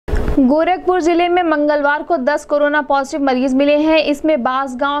गोरखपुर जिले में मंगलवार को 10 कोरोना पॉजिटिव मरीज मिले हैं। इसमें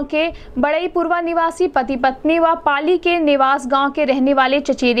बास गांव के बड़ईपुरवा निवासी पति पत्नी व पाली के निवास गांव के रहने वाले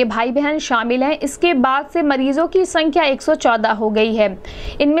चचेरे भाई बहन शामिल हैं। इसके बाद से मरीजों की संख्या 114 हो गई है।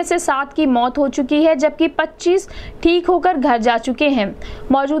 इनमें से 7 की मौत हो चुकी है, जबकि 25 ठीक होकर घर जा चुके हैं।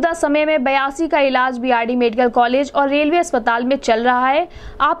 मौजूदा समय में 82 का इलाज बीआरडी मेडिकल कॉलेज और रेलवे अस्पताल में चल रहा है।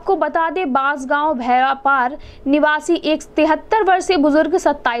 आपको बता दें, बास गांव भैरापार निवासी एक 73 वर्षीय बुजुर्ग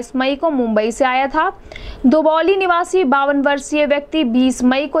 27 मई को मुंबई से आया था। दोबौली निवासी 52 वर्षीय व्यक्ति 20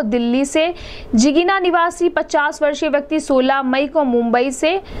 मई को दिल्ली से, जिगिना निवासी 50 वर्षीय व्यक्ति 16 मई को मुंबई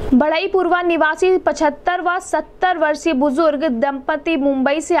से, बड़ईपुरवा निवासी 75 व 70 वर्षीय बुजुर्ग दंपति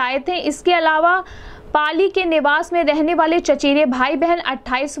मुंबई से आए थे। इसके अलावा पाली के निवास में रहने वाले चचेरे भाई बहन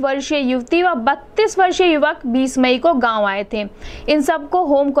 28 वर्षीय युवती व 32 वर्षीय युवक 20 मई को गांव आए थे। इन सबको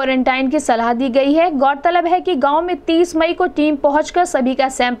होम क्वारंटाइन की सलाह दी गई है। गौरतलब है कि गांव में 30 मई को टीम पहुंचकर सभी का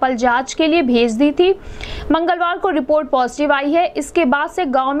सैंपल जांच के लिए भेज दी थी। मंगलवार को रिपोर्ट पॉजिटिव आई है। इसके बाद से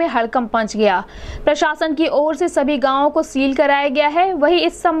गाँव में हड़कंप मच गया। प्रशासन की ओर से सभी गाँवों को सील कराया गया है। वहीं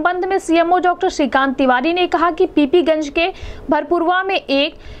इस संबंध में सीएमओ डॉक्टर श्रीकांत तिवारी ने कहा कि पीपीगंज के भरपुरवा में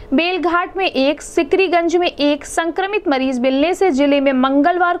 1, बेलघाट में 1, सिकरीगंज में 1 संक्रमित मरीज मिलने से जिले में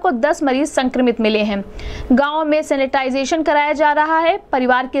मंगलवार को 10 मरीज संक्रमित मिले हैं। गांव में सैनिटाइजेशन कराया जा रहा है।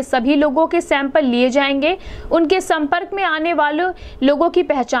 परिवार के सभी लोगों के सैंपल लिए जाएंगे। उनके संपर्क में आने वाले लोगों की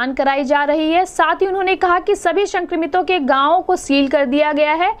पहचान कराई जा रही है। साथ ही उन्होंने कहा कि सभी संक्रमितों के गांवों को सील कर दिया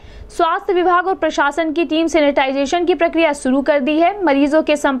गया है। स्वास्थ्य विभाग और प्रशासन की टीम सैनिटाइजेशन की प्रक्रिया शुरू कर दी है। मरीजों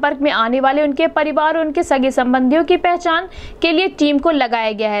के संपर्क में आने वाले उनके परिवार और उनके सगे संबंधियों की पहचान के लिए टीम को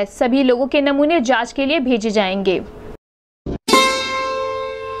लगाया गया है। सभी लोगों के नमूने जांच के लिए भेजे जाएंगे।